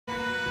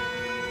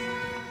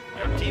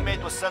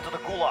Teammate was sent to the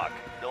Gulag.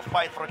 They'll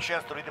fight for a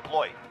chance to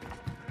redeploy.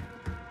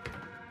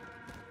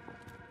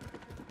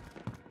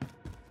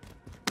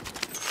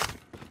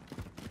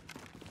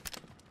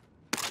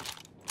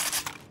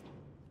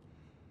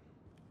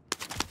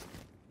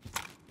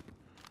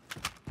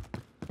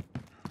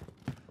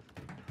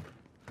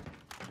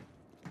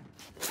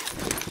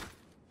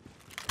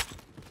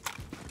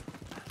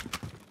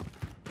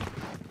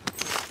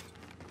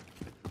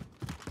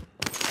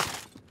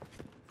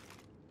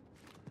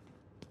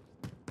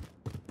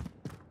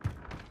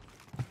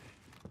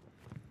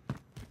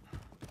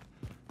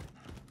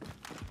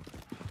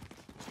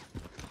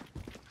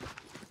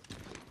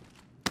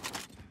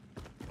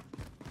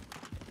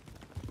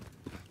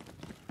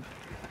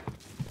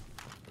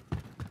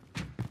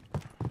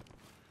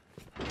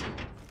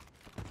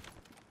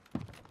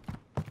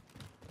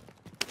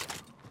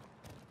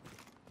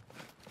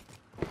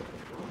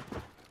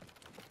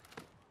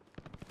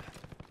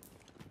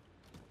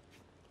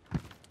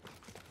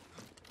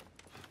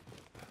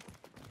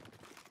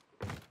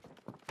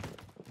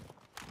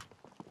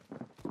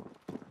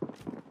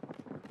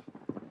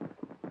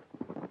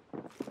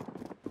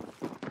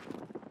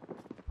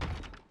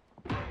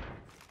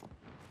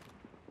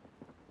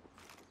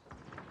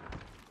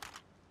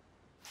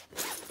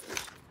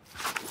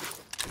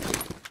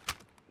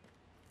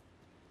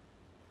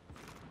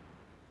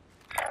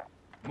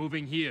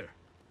 Moving here.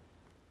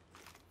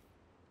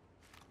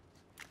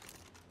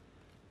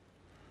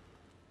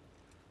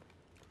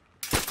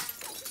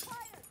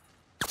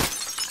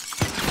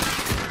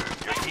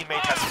 Your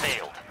teammate has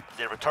failed.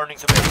 They're returning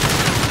to base.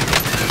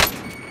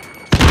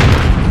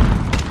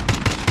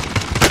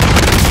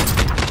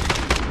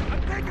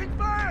 I'm taking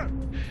fire!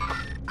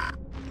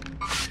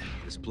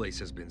 This place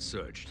has been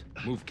searched.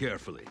 Move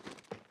carefully.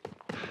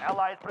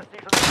 Allied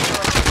precision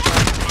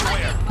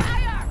beware.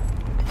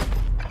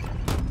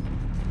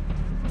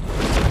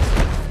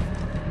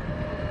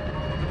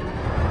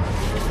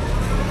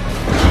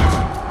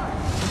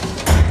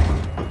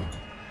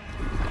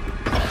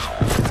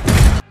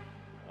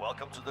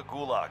 Welcome to the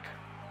Gulag.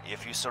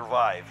 If you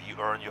survive, you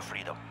earn your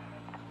freedom.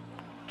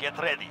 Get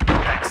ready.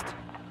 Next.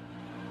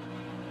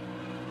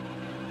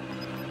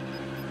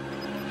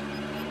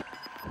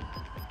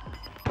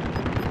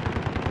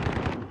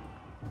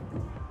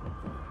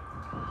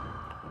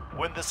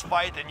 Win this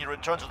fight and you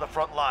return to the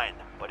front line.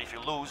 But if you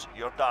lose,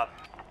 you're done.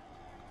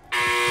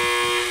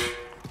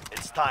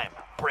 It's time.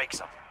 Break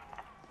some.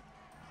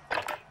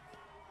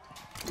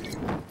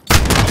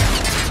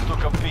 Still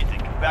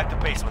competing. Back to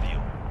base with you.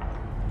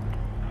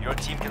 Your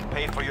team can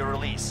pay for your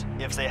release,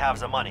 if they have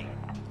the money.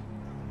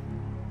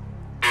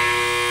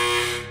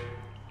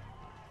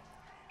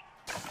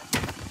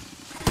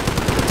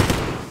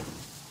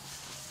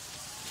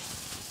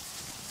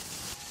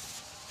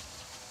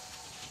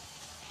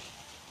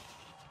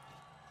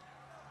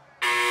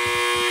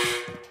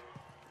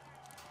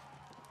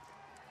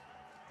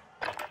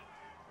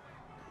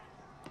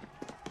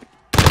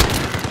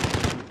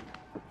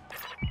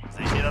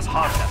 They hit us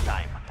hard that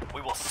time.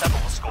 We will settle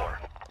the score.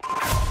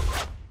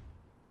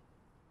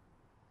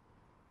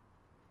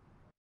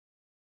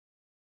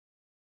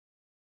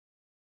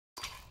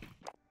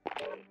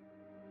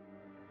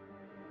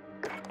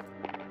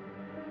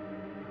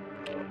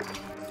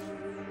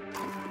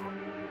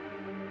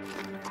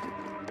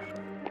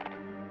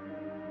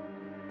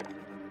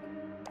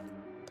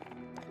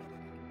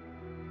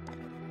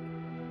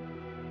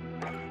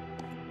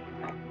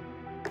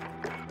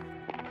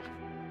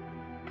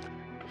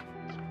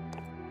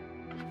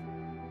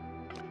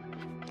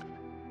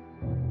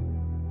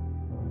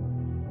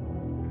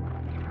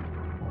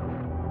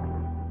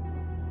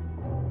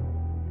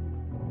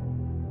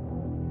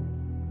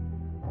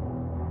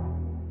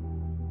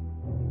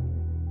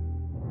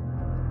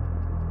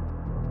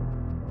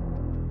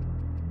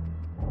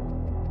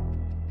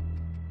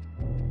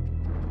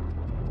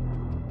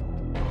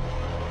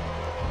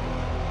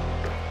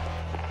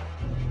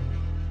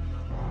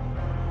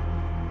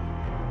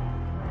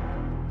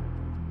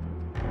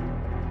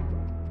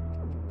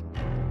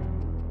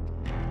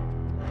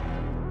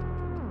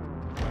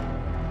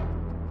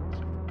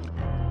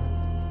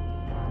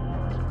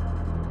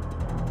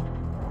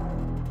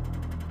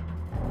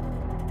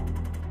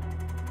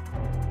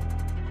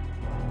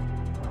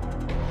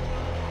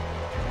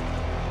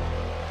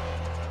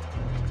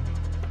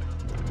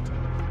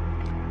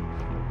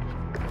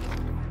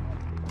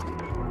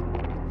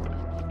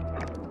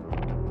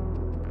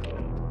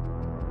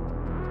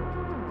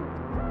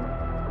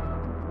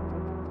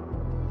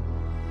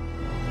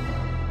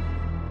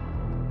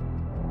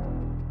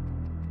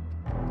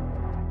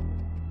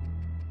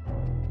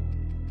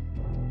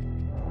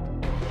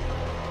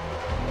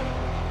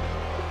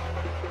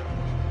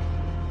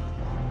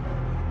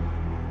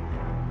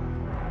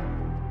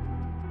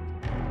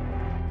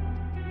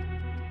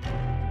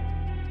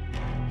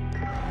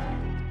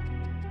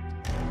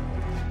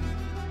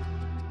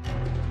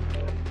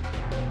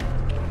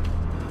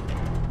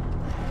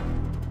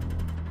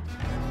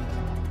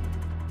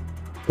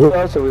 Who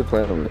else are we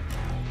playing with?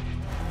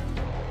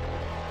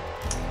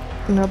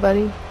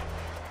 Nobody.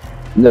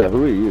 No,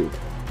 who are you?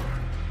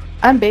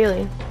 I'm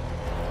Bailey.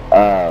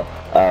 What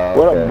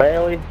What up,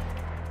 Bailey?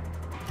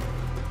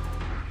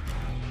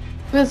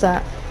 Who is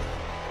that?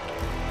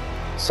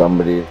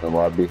 Somebody in the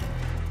lobby.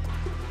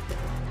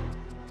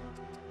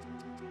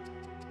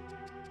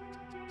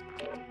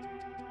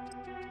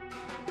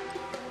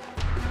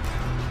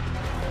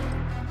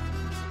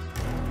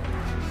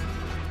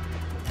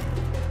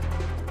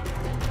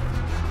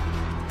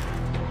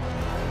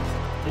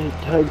 Hey,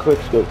 10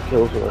 quickscope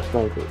kills with a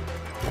sniper.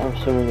 I'm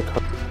assuming the car.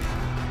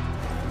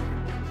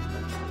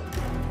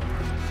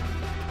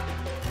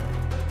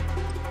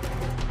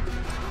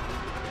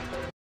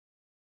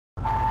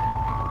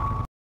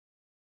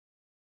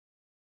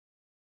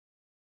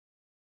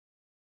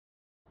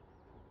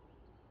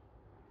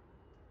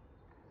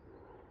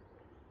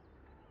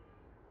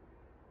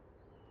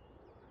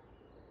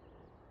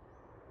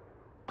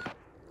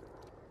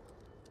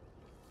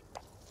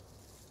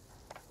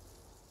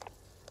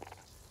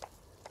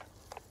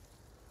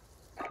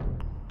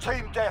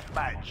 Team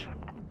deathmatch.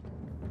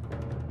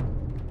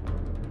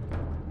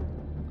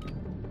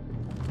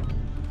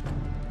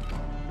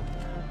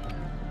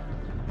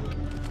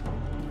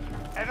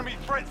 Enemy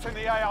threats in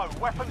the AO.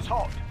 Weapons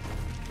hot.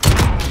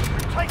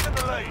 We've taken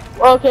the lead.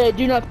 Okay,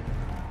 do not.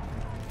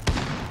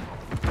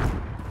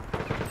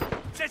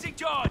 Setting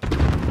charge!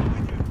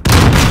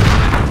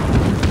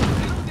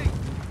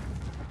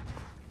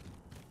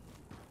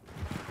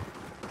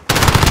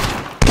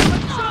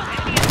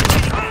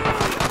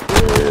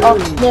 Oh, I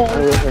no.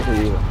 wish I could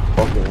use a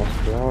fucking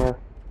SPR.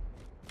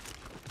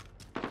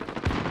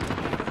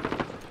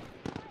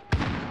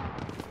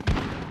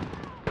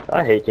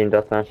 I hate team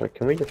deathmatch. Like,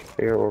 can we just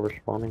figure out where we're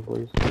spawning,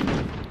 please?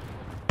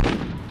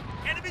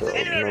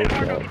 No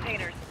shot.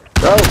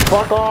 Bro,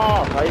 fuck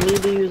off! I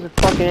need to use a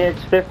fucking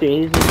X50. He's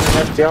using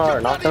an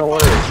SPR. Not gonna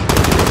work.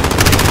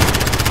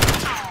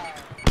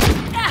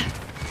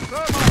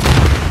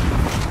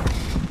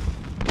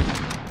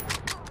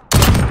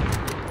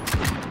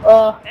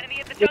 Enemy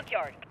at the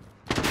junkyard.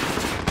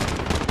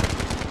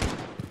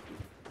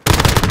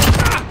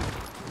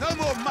 No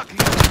more mucking!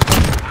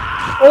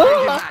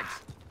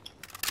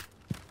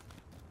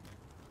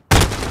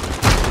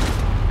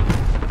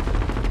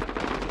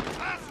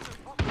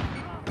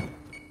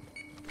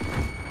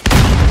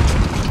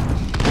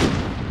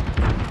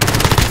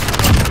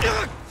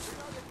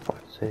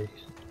 Fuck's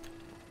sakes.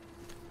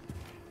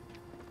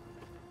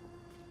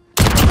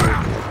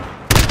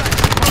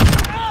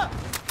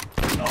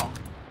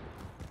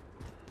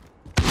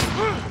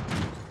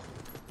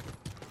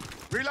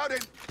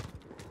 Reloading!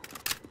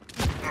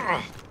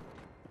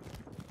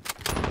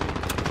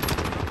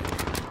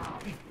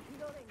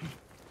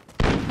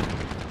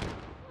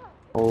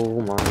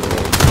 Oh my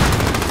lord.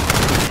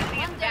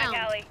 Enemy in the back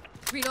alley.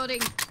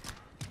 Reloading.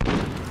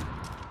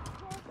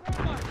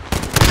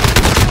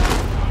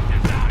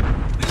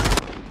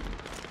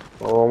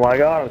 Oh my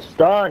god, I'm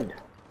stunned!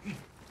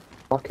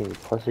 Fucking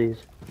pussies.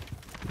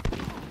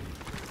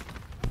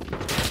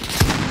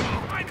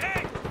 I'm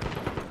hit!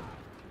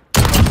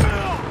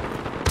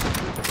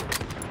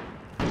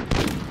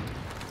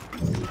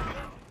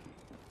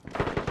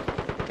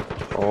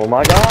 Oh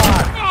my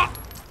god!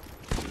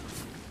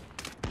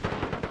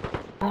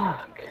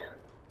 Fuck.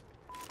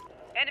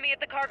 Enemy at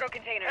the cargo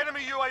container. Enemy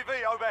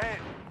UAV overhead.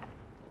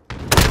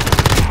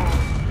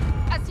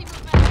 I see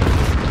movement.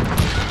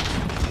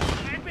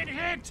 I've been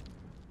hit!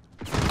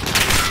 We've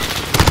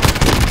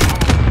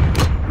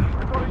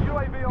got a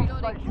UAV on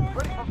station.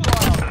 Ready for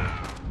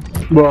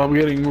fire. Bro, I'm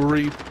getting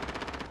reaped.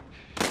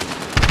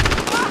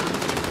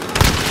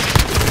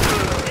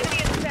 Enemy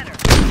in the center.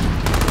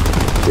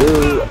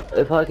 Dude,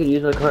 if I could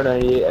use my car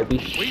 98, I'd be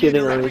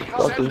shitting on these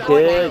fucking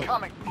kids.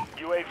 Coming.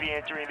 UAV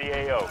entering the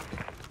AO.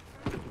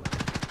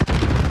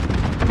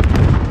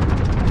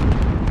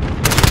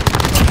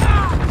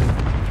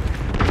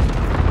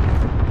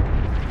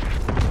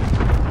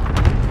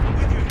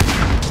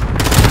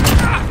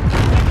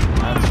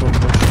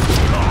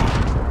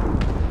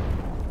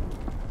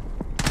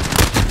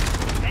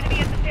 Enemy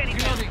at the standing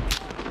ground.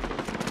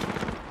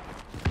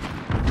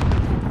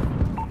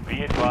 Be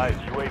advised,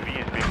 UAV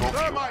is bingo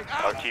fuel.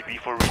 RTB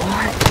for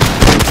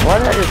Why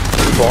did I just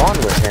spawn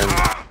with him?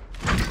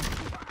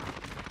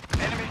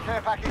 Enemy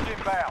care package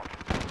inbound.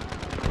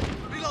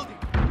 Reloading!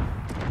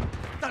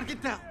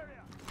 Target down!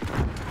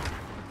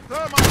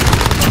 Thermite!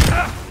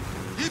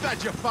 You've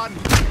had your fun!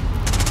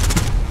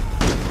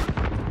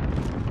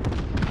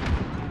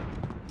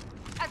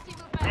 I see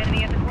movement.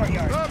 Enemy at the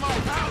courtyard.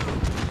 Thermite out!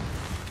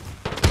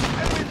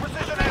 Enemy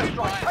precision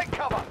airstrike. Take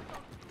cover.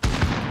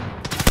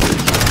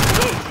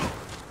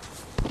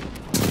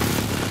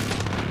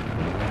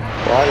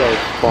 Why did I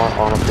spawn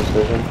on a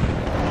precision?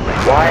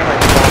 Why am I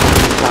spawning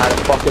inside a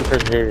fucking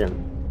precision?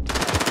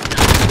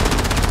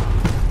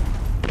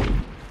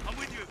 I'm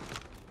with you!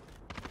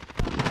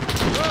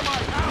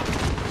 Thermite out!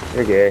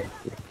 You're gay.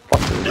 You're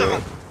fucking gay.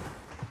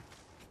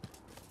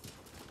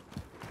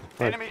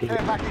 Enemy care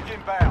package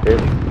inbound.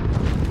 Bitch.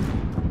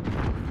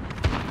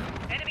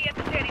 Enemy at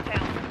the standing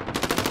pound.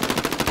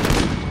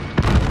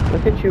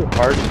 Look at you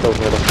hard scope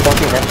with a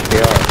fucking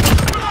SPR.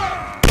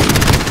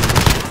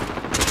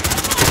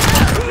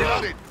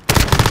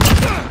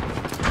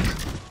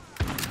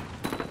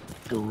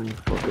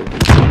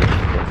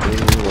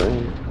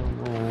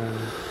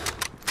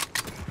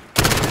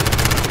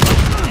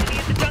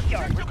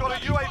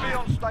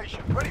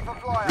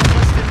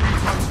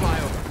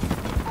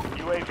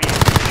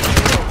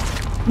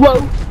 Whoa!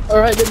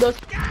 Alright, did those.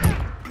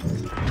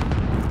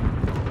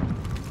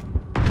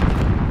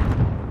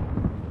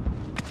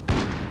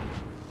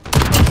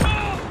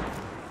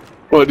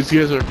 Oh, these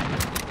guys are.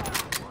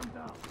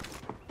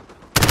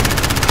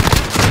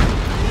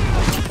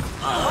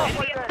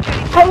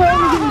 How are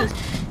we doing this?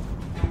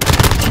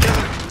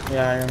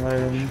 Yeah, I am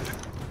ready.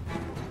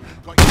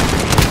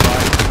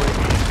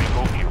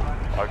 Bingo fuel.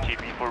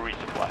 RTB for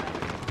resupply.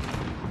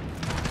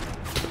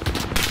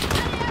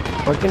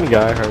 Fucking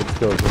guy hard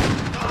kills me.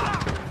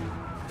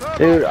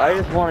 Dude, I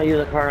just want to use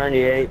a Kar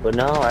 98, but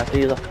no, I have to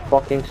use a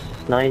fucking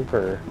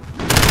sniper. Oh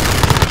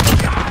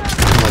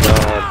my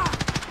god.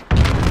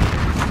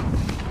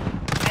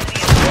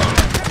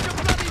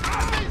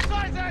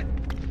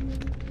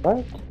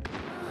 What?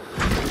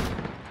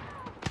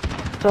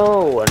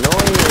 So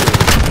annoying.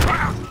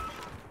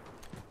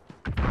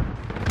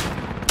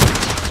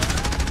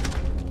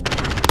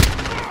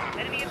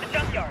 Enemy in the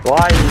junkyard. Why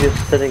are you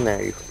just sitting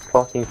there, you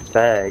fucking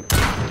fag?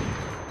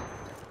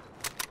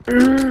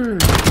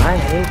 I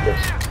hate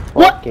this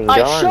What? fucking I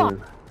gun. shot.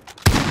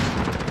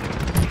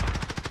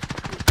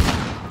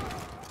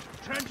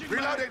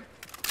 Reloading.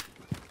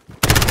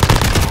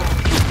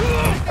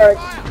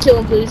 Alright, kill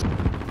him, please.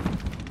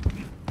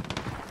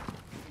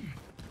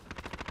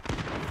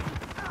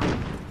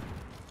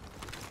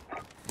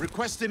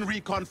 Requesting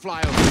recon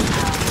flyover.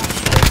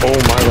 Oh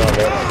my god,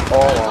 they're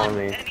all on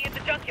me. Enemy in the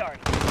junkyard.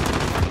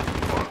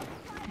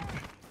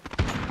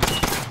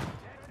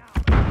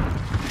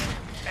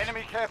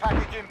 Enemy care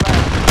package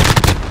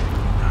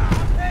inbound.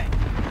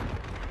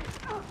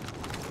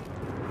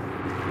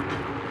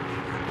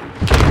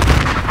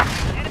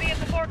 Enemy at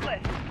the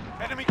forklift.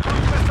 Enemy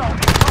cruise missile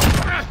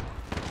incoming.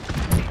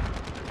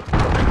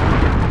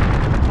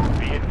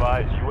 Be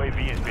advised,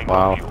 UAV is bingo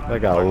Wow, fuel. that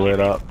got lit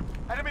up.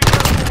 Enemy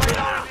personal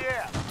radar in the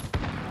air.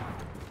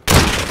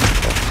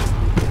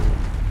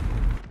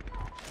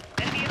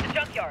 Enemy in the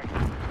junkyard.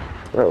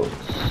 Bro,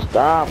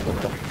 stop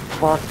with the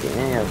fucking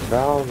ass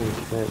valve and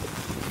shit.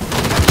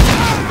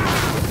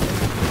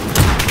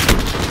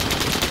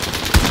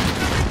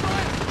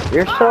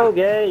 You're so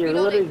gay, you're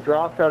literally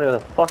dropped out of the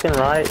fucking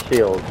riot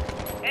shield.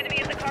 Enemy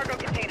in the cargo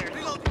containers.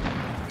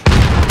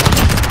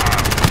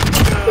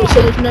 They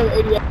said there's no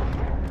ADS.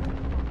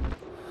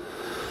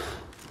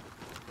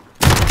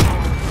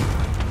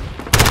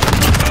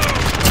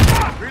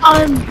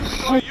 I'm.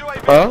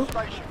 Huh?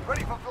 Station,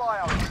 ready for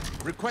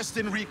flyover.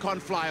 Requesting recon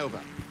flyover.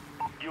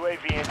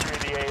 UAV entering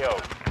the AO.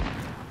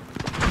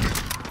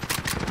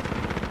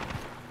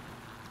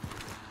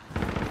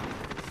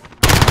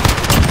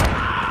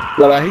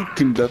 But I hate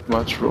Team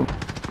Deathmatch, bro.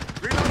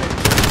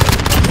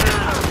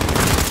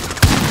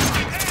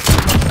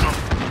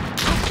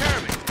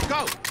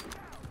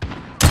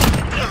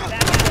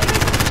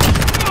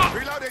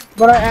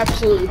 But I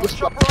absolutely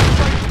despise.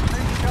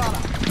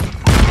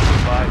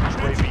 Advised,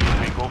 UAV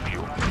is bingo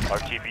fuel.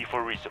 RTB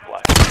for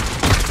resupply.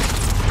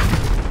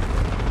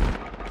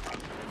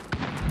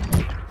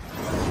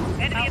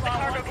 Enemy in the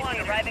cargo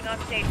container arriving on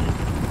station.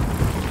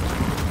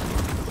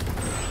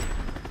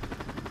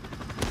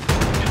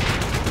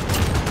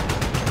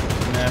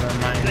 Never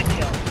mind. Good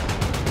kill.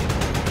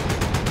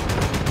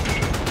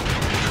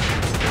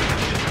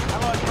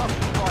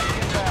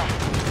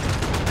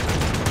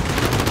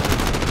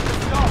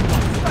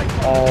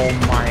 Oh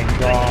my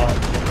god.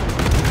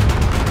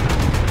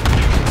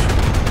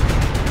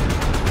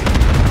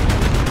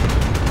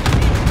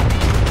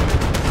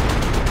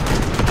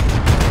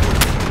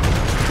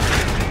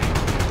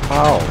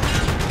 How?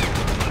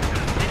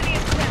 Enemy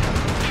in the center.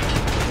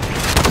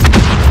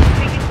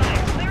 Taking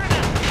fire. Clear him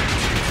out.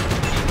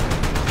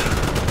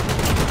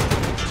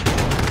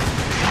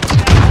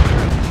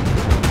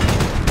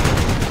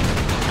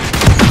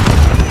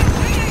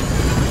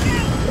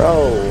 Bro,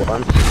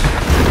 I'm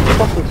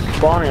fucking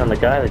spawning on the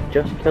guy that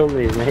just killed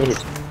his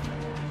mate.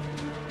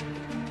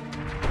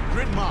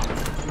 Grid mark.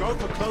 Go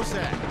for close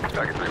air.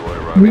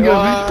 We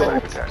got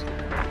recon.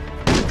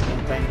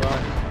 Thank god.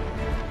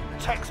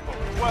 Textbook.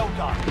 Well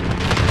done.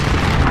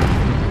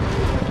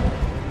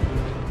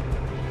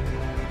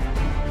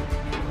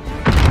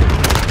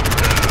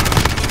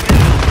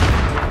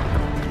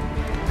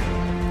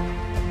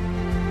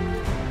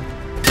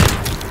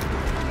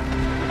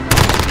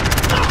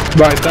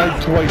 But I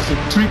died twice.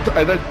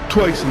 I died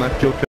twice in that kill.